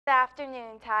Good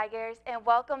afternoon, Tigers, and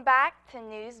welcome back to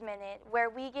News Minute, where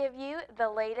we give you the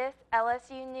latest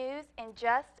LSU news in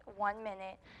just 1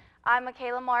 minute. I'm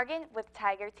Mikala Morgan with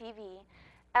Tiger TV.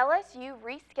 LSU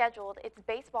rescheduled its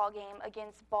baseball game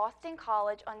against Boston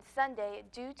College on Sunday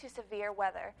due to severe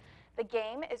weather. The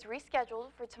game is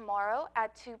rescheduled for tomorrow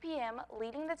at 2 p.m.,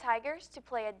 leading the Tigers to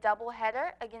play a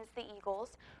doubleheader against the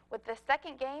Eagles, with the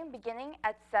second game beginning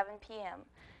at 7 p.m.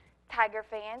 Tiger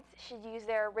fans should use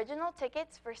their original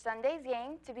tickets for Sunday's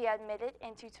game to be admitted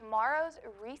into tomorrow's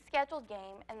rescheduled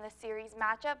game, and the series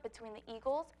matchup between the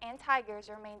Eagles and Tigers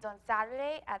remains on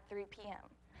Saturday at 3 p.m.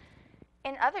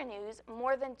 In other news,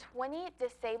 more than 20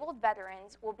 disabled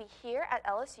veterans will be here at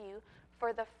LSU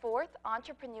for the 4th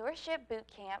Entrepreneurship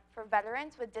Bootcamp for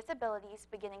veterans with disabilities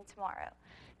beginning tomorrow.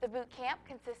 The bootcamp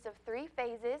consists of 3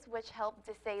 phases which help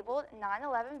disabled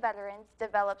 9/11 veterans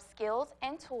develop skills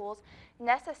and tools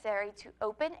necessary to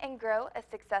open and grow a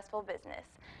successful business.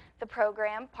 The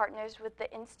program partners with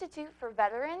the Institute for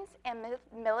Veterans and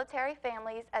Military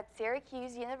Families at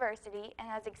Syracuse University and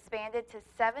has expanded to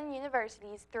 7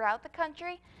 universities throughout the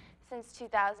country since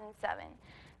 2007.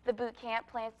 The boot camp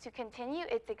plans to continue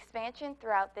its expansion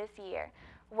throughout this year.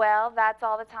 Well, that's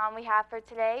all the time we have for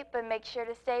today, but make sure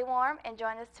to stay warm and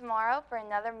join us tomorrow for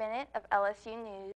another minute of LSU News.